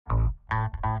Well,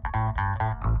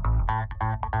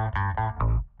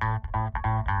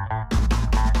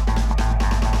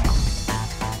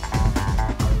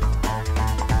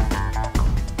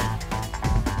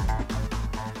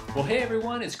 hey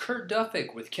everyone, it's Kurt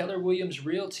Duffeck with Keller Williams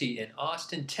Realty in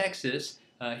Austin, Texas,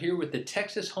 here with the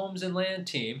Texas Homes and Land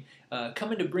team,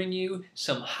 coming to bring you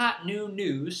some hot new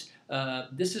news.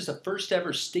 This is a first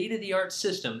ever state-of-the-art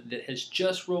system that has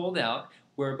just rolled out,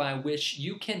 whereby which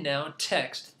you can now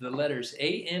text the letters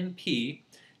AMP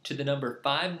to the number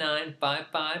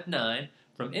 59559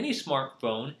 from any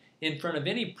smartphone in front of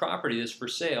any property that's for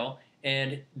sale,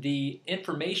 and the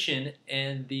information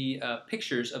and the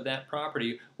pictures of that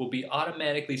property will be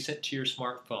automatically sent to your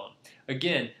smartphone.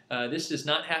 Again, this does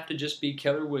not have to just be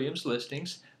Keller Williams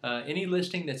listings. Any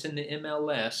listing that's in the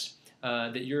MLS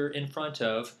that you're in front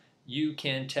of, you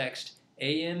can text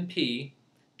AMP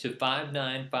to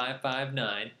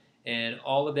 59559, and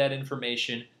all of that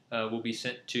information will be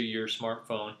sent to your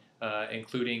smartphone,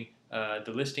 including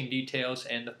the listing details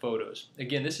and the photos.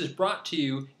 Again, this is brought to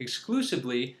you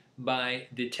exclusively by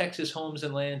the Texas Homes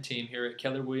and Land team here at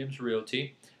Keller Williams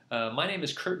Realty. My name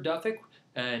is Kurt Duffeck,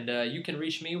 and you can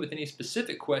reach me with any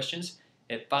specific questions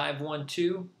at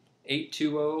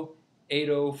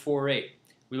 512-820-8048.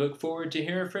 We look forward to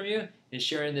hearing from you and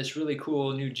sharing this really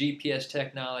cool new GPS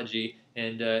technology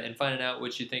and finding out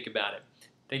what you think about it.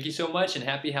 Thank you so much, and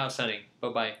happy house hunting.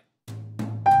 Bye-bye.